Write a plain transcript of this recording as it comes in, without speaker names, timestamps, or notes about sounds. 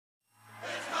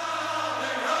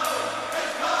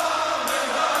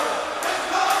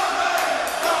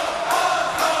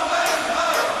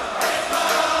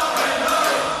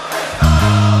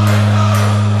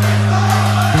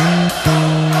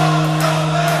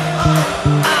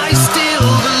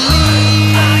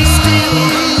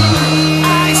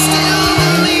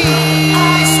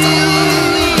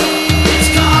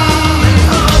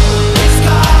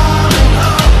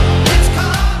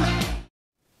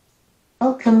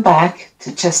Welcome back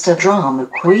to Chester Drama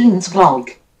Queen's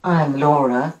vlog. I'm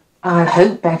Laura. I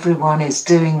hope everyone is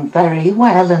doing very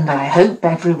well and I hope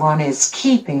everyone is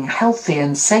keeping healthy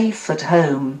and safe at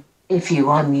home. If you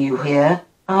are new here,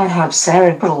 I have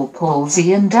cerebral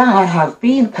palsy and I have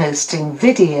been posting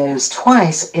videos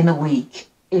twice in a week.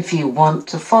 If you want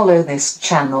to follow this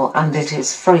channel and it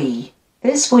is free.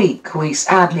 This week we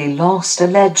sadly lost a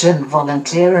legend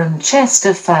volunteer and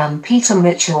Chester fan Peter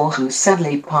Mitchell who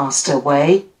sadly passed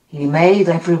away. He made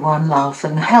everyone laugh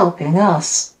and helping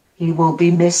us. He will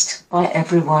be missed by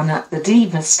everyone at the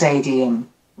Diva Stadium.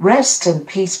 Rest in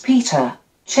peace Peter.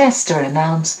 Chester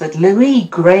announced that Louis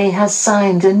Gray has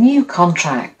signed a new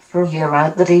contract for a year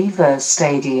at the Diva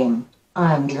Stadium.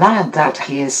 I'm glad that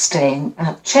he is staying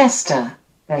at Chester.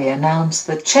 They announced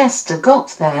that Chester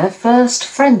got their first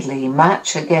friendly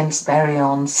match against Bury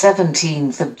on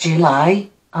 17th of July.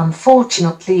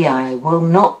 Unfortunately I will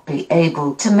not be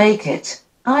able to make it.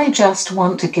 I just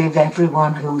want to give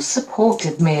everyone who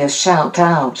supported me a shout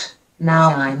out.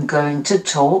 Now I'm going to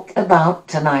talk about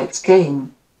tonight's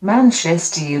game.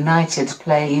 Manchester United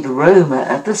played Roma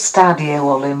at the Stadio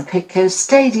Olimpico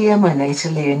Stadium in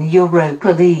Italy in Europa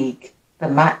League. The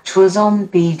match was on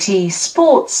BT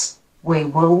Sports. We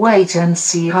will wait and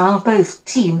see how both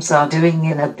teams are doing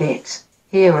in a bit.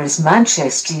 Here is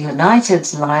Manchester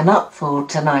United's lineup for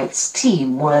tonight's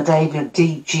team were David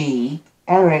De Gea,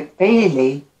 Eric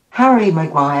Bailly, Harry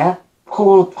Maguire,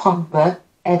 Paul Pogba,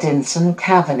 Edinson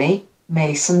Cavani,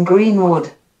 Mason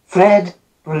Greenwood, Fred,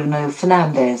 Bruno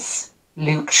Fernandes,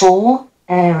 Luke Shaw,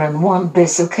 Aaron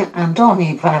Wan-Bissaka and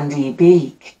Donny van de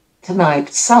Beek.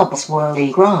 Tonight's subs were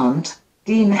Lee Grant,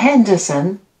 Dean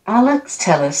Henderson, Alex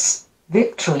Telles,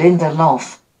 Victor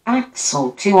Lindelof,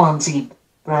 Axel Tuanzebe,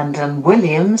 Brandon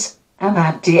Williams,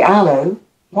 Amad Diallo,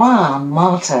 Juan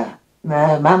Mata,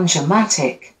 Nemanja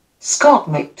Matic, Scott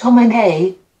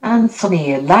McTominay, Anthony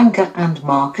Elanga and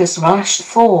Marcus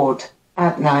Rashford.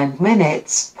 At 9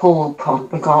 minutes, Paul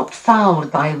Pogba got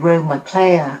fouled by Roma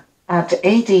player. At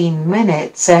 18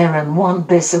 minutes, Aaron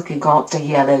Wan-Bissaka got a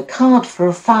yellow card for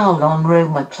a foul on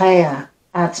Roma player.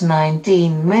 At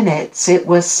 19 minutes it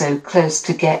was so close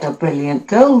to get a brilliant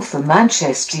goal for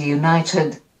Manchester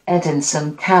United.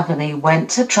 Edinson Cavani went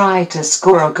to try to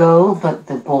score a goal but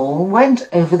the ball went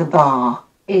over the bar.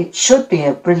 It should be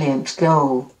a brilliant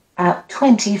goal. At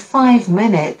 25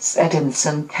 minutes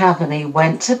Edinson Cavani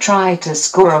went to try to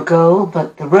score a goal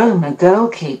but the Roma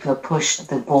goalkeeper pushed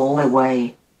the ball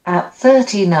away. At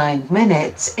 39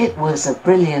 minutes it was a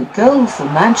brilliant goal for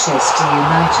Manchester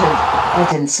United.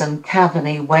 Edinson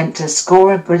Cavani went to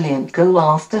score a brilliant goal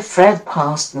after Fred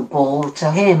passed the ball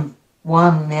to him.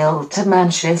 1-0 to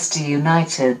Manchester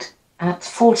United. At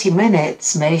 40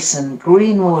 minutes Mason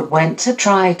Greenwood went to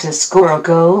try to score a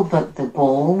goal but the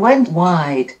ball went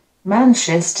wide.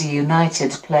 Manchester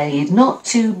United played not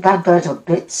too bad but a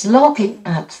bit sloppy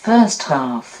at first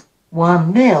half.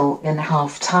 1-0 in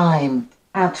half time.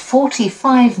 At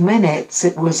 45 minutes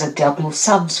it was a double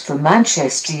subs for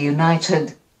Manchester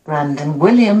United. Brandon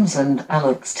Williams and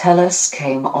Alex Telles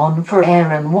came on for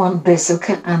Aaron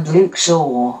Wan-Bissaka and Luke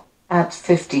Shaw. At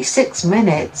 56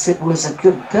 minutes it was a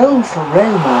good goal for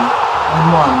Roma,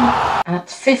 1-1. At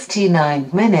 59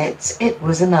 minutes it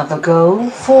was another goal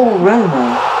for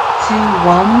Roma,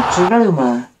 2-1 to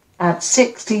Roma. At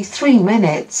 63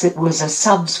 minutes it was a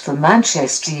subs for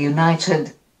Manchester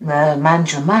United.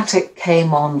 Nemanja Matic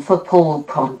came on for Paul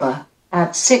Pogba.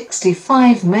 At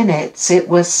 65 minutes it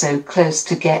was so close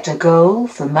to get a goal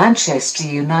for Manchester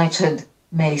United.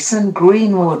 Mason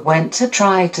Greenwood went to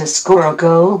try to score a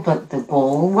goal but the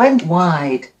ball went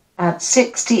wide. At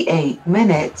 68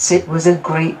 minutes it was a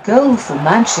great goal for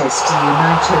Manchester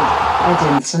United.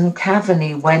 Edinson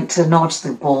Cavani went to nudge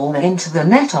the ball into the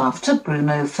net after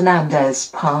Bruno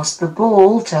Fernandes passed the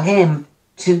ball to him.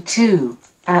 2-2.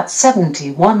 At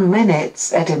 71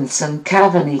 minutes Edinson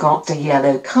Cavani got a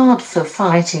yellow card for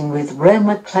fighting with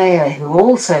Roma player who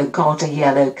also got a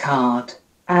yellow card.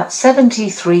 At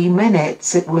 73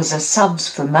 minutes it was a subs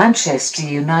for Manchester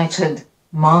United.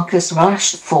 Marcus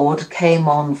Rashford came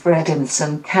on for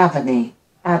Edinson Cavani.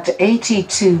 At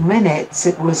 82 minutes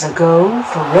it was a goal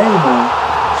for Roma,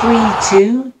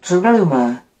 3-2 to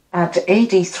Roma. At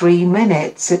 83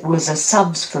 minutes it was a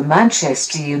subs for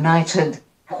Manchester United.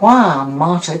 Juan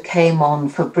Mata came on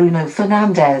for Bruno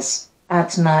Fernandes.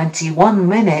 At 91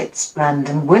 minutes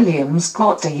Brandon Williams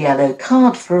got a yellow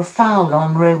card for a foul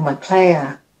on Roma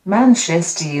player.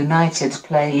 Manchester United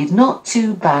played not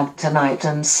too bad tonight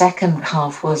and second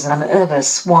half was an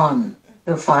nervous one.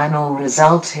 The final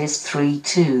result is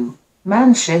 3-2.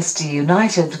 Manchester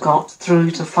United got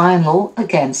through to final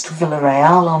against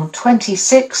Villarreal on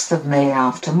 26th of May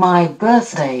after my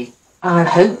birthday. I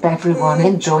hope everyone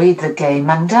enjoyed the game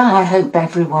and I hope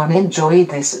everyone enjoyed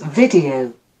this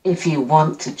video. If you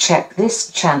want to check this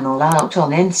channel out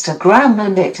on Instagram,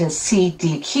 and it is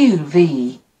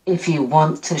CDQV. If you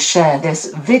want to share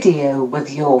this video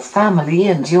with your family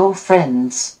and your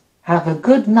friends. Have a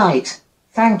good night.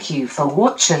 Thank you for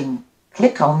watching.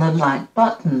 Click on the like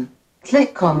button.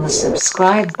 Click on the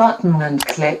subscribe button and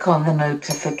click on the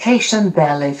notification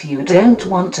bell if you don't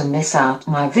want to miss out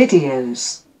my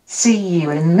videos. See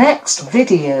you in next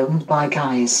video and bye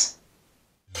guys.